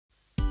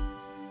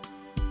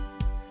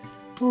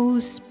Oh,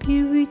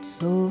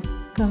 spirits of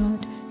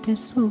God, they're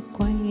so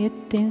quiet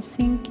and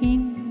sink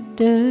in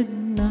the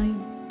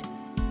night.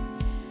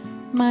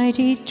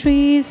 Mighty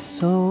trees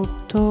so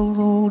tall,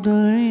 older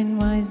and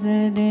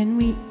wiser than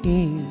we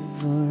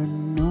ever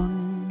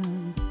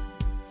known,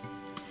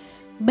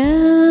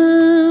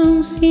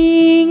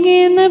 bouncing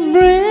in the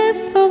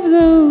breath of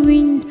the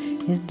wind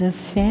as the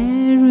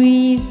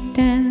fairies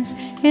dance,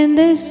 and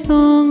their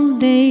songs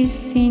they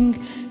sing.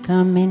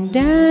 Come and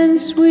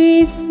dance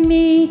with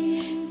me,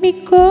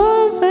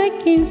 because I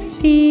can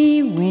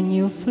see when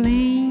your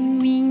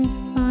flaming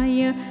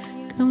fire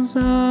comes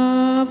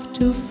up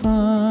to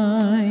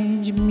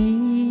find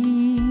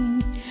me.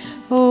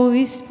 Oh,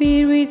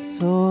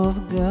 spirits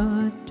of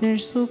God, they're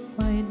so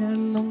quiet, I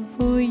long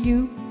for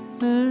you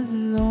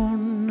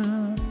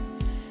alone.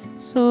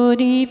 So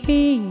deep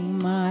in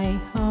my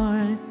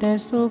heart, they're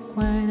so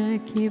quiet, I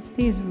keep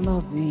this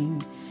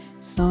loving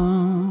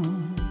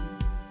song.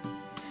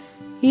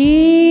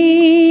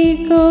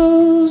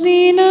 Echoes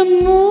in the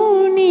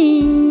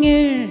morning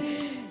air,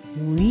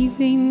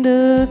 weaving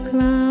the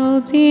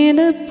clouds in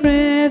the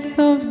breath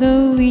of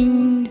the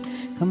wind.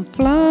 Come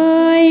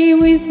fly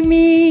with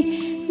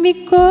me,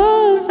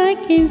 because I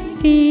can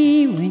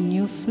see when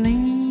your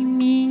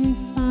flaming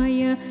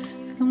fire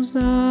comes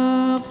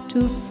up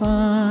to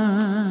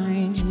find